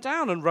he bent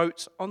down and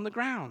wrote on the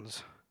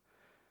ground.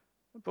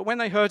 But when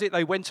they heard it,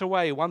 they went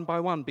away one by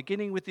one,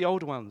 beginning with the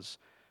older ones.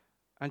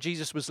 And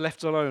Jesus was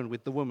left alone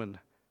with the woman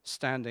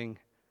standing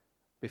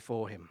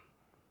before him.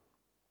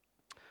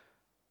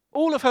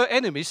 All of her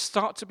enemies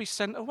start to be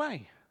sent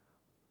away.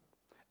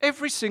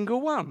 Every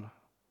single one.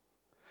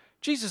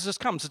 Jesus has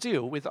come to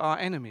deal with our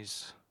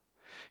enemies.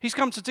 He's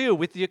come to deal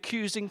with the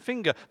accusing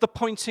finger, the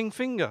pointing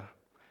finger.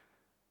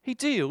 He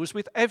deals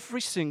with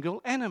every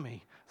single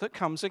enemy that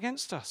comes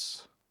against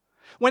us.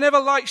 Whenever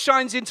light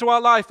shines into our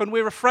life and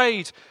we're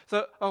afraid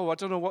that, oh, I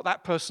don't know what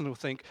that person will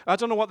think. I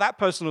don't know what that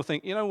person will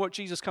think. You know what?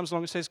 Jesus comes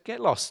along and says, get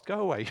lost,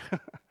 go away.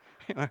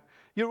 You know,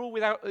 you're all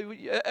without,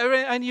 are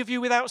any of you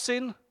without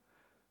sin?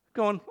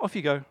 Go on, off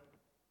you go.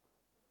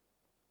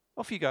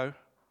 Off you go.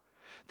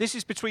 This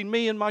is between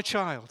me and my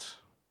child.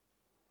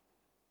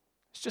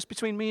 It's just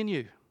between me and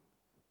you.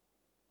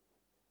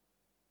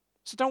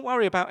 So don't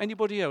worry about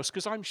anybody else,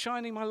 because I'm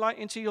shining my light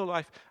into your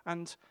life,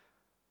 and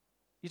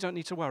you don't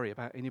need to worry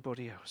about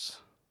anybody else.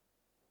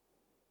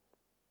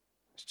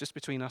 It's just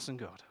between us and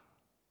God.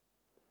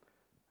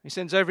 He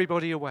sends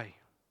everybody away.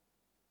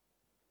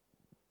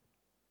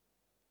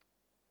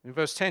 In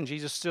verse 10,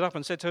 Jesus stood up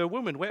and said to her,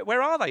 woman,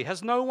 where are they?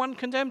 Has no one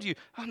condemned you?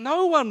 Oh,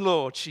 no one,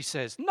 Lord, she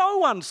says. No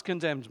one's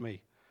condemned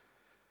me.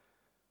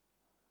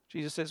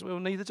 Jesus says, well,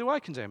 neither do I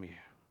condemn you.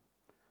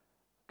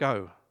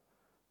 Go,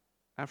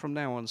 and from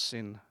now on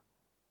sin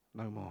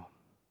no more.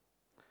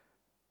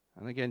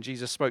 And again,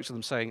 Jesus spoke to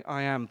them saying,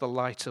 I am the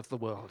light of the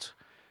world.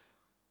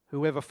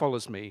 Whoever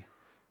follows me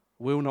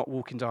will not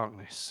walk in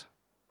darkness,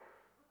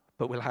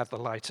 but will have the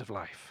light of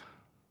life.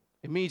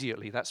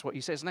 Immediately, that's what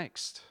he says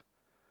next.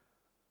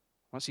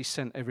 Once he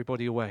sent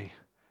everybody away.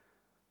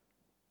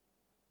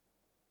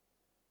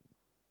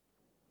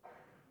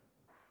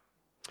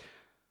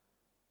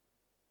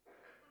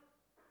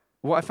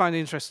 What I find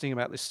interesting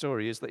about this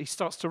story is that he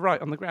starts to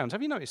write on the ground.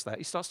 Have you noticed that?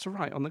 He starts to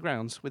write on the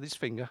ground with his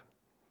finger.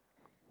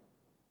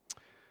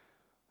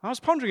 I was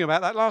pondering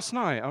about that last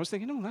night. I was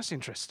thinking, oh, that's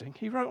interesting.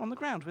 He wrote on the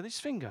ground with his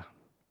finger.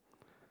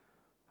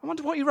 I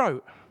wonder what he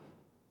wrote.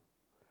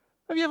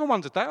 Have you ever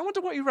wondered that? I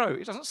wonder what he wrote.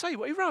 It doesn't say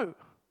what he wrote.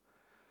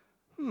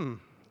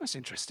 That's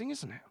interesting,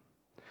 isn't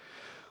it?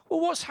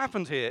 Well, what's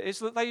happened here is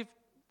that they've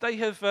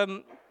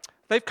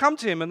come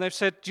to him and they've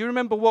said, do you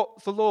remember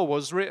what the law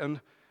was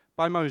written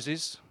by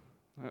Moses?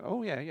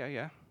 Oh,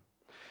 yeah.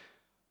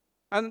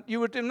 And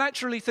you would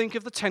naturally think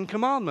of the Ten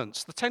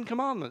Commandments. The Ten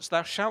Commandments,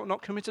 thou shalt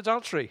not commit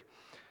adultery.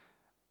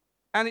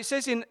 And it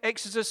says in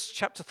Exodus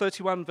chapter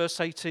 31, verse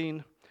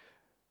 18,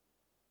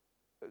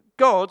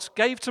 God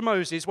gave to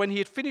Moses, when he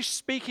had finished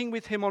speaking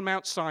with him on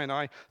Mount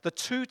Sinai, the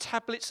 2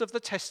 tablets of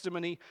the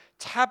testimony,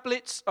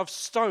 tablets of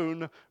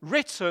stone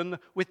written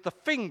with the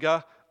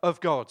finger of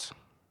God.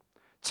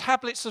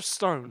 Tablets of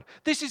stone.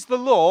 This is the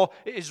law.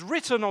 It is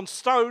written on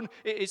stone.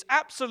 It is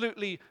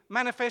absolutely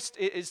manifest.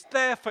 It is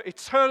there for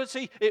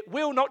eternity. It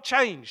will not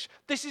change.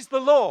 This is the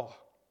law.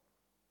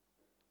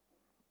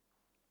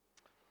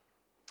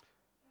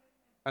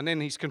 And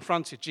then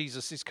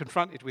Jesus is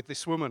confronted with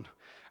this woman.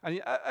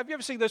 And have you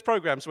ever seen those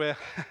programs where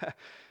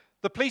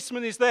the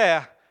policeman is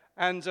there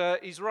and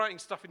he's writing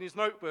stuff in his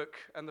notebook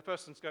and the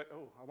person's going,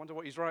 oh, I wonder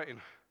what he's writing.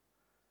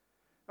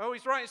 Oh,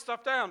 he's writing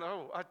stuff down.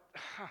 Oh,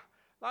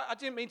 I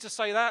didn't mean to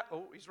say that.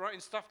 Oh, he's writing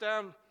stuff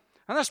down.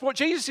 And that's what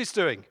Jesus is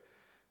doing.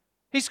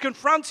 He's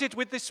confronted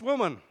with this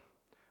woman.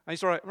 And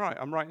he's right,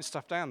 I'm writing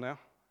stuff down now.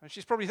 And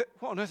she's probably,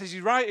 what on earth is he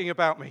writing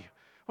about me?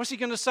 What's he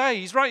going to say?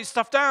 He's writing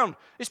stuff down.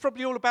 It's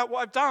probably all about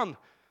what I've done.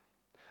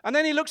 And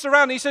then he looks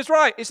around and he says,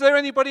 right, is there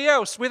anybody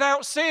else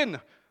without sin?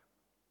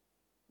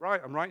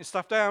 Right, I'm writing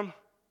stuff down.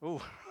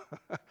 Oh,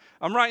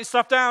 I'm writing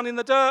stuff down in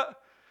the dirt.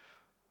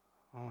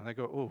 Oh, and they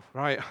go, oh,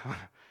 right.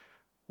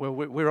 Well,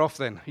 we're off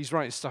then. He's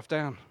writing stuff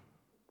down.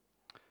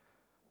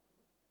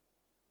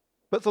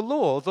 But the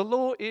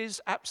law is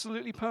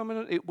absolutely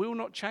permanent. It will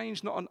not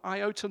change. Not an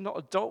iota, not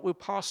a dot will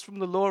pass from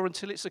the law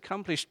until it's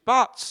accomplished.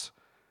 But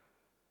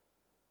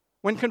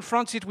when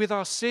confronted with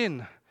our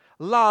sin,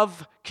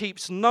 love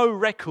keeps no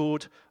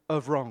record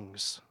of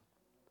wrongs.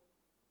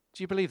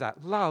 Do you believe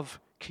that? Love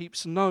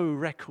keeps no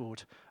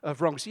record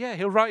of wrongs. Yeah,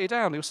 he'll write it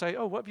down. He'll say,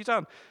 oh, what have you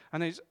done?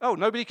 And he's, oh,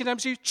 nobody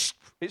condemns you?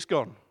 It's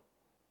gone.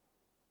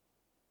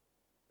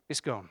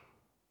 It's gone.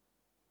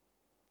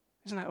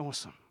 Isn't that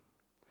awesome?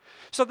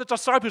 So the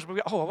disciples will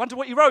be, oh, I wonder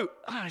what you wrote.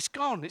 Ah, it's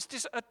gone. It's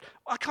just,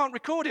 I can't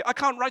record it. I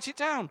can't write it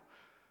down.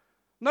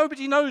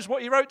 Nobody knows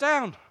what he wrote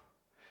down.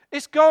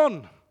 It's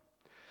gone.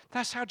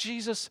 That's how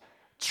Jesus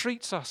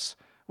treats us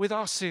with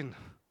our sin.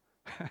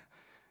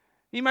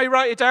 He may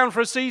write it down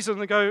for a season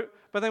and go,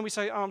 but then we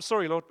say, oh, I'm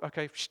sorry, Lord.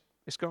 Okay,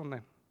 it's gone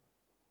then.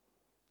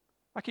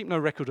 I keep no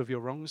record of your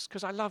wrongs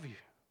because I love you.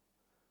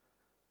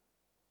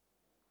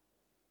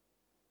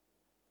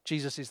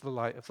 Jesus is the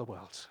light of the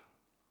world.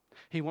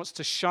 He wants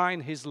to shine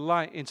his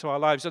light into our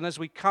lives. And as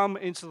we come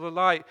into the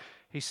light,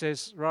 he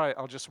says, right,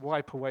 I'll just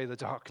wipe away the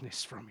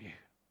darkness from you.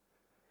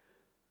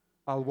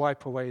 I'll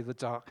wipe away the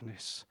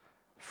darkness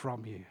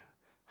from you.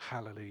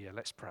 Hallelujah.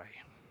 Let's pray.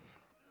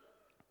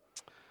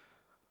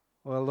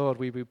 Well, Lord,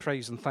 we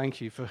praise and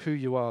thank you for who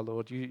you are,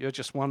 Lord. You're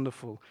just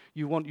wonderful.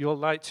 You want your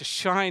light to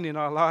shine in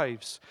our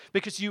lives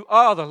because you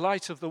are the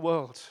light of the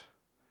world.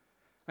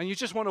 And you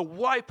just want to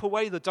wipe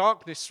away the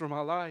darkness from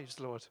our lives,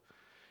 Lord.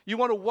 You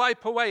want to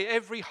wipe away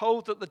every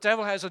hold that the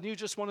devil has, and you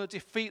just want to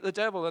defeat the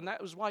devil. And that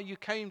was why you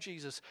came,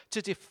 Jesus,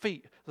 to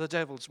defeat the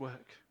devil's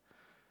work.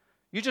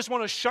 You just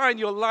want to shine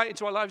your light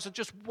into our lives and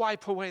just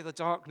wipe away the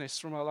darkness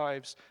from our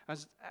lives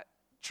and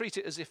treat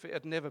it as if it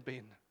had never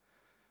been.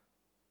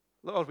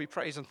 Lord, we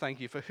praise and thank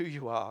you for who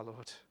you are,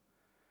 Lord.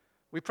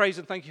 We praise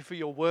and thank you for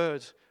your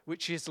word,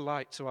 which is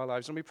light to our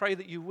lives. And we pray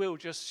that you will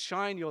just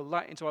shine your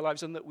light into our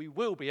lives and that we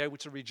will be able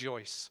to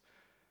rejoice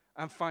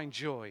and find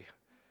joy,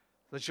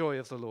 the joy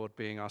of the Lord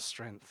being our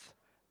strength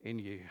in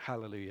you.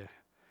 Hallelujah.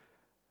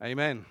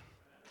 Amen.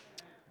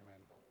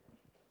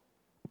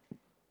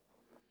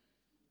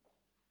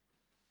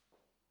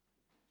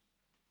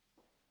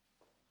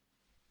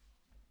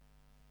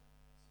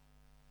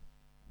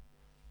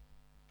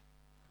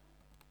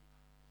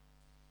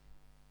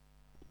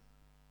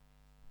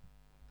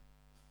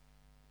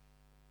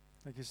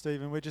 Thank you,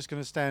 Stephen. We're just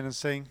going to stand and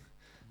sing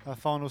our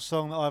final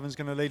song that Ivan's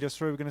going to lead us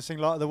through. We're going to sing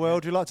Light of the World.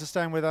 Would you like to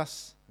stand with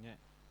us? Yeah.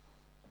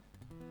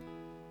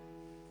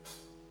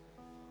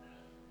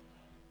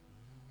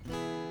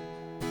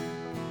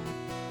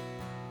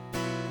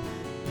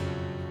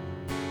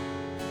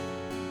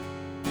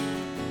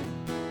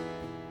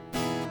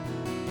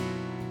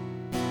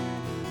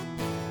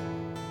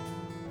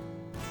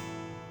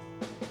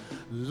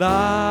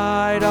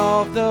 Light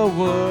of the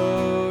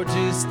world,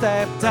 you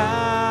step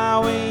down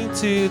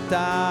into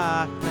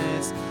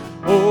darkness.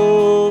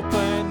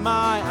 Open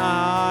my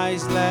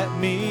eyes, let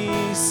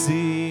me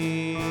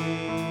see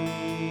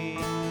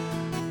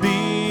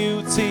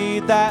beauty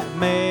that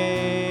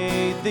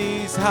made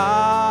these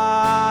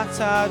hearts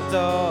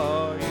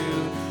adore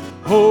you.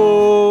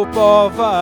 Hope of a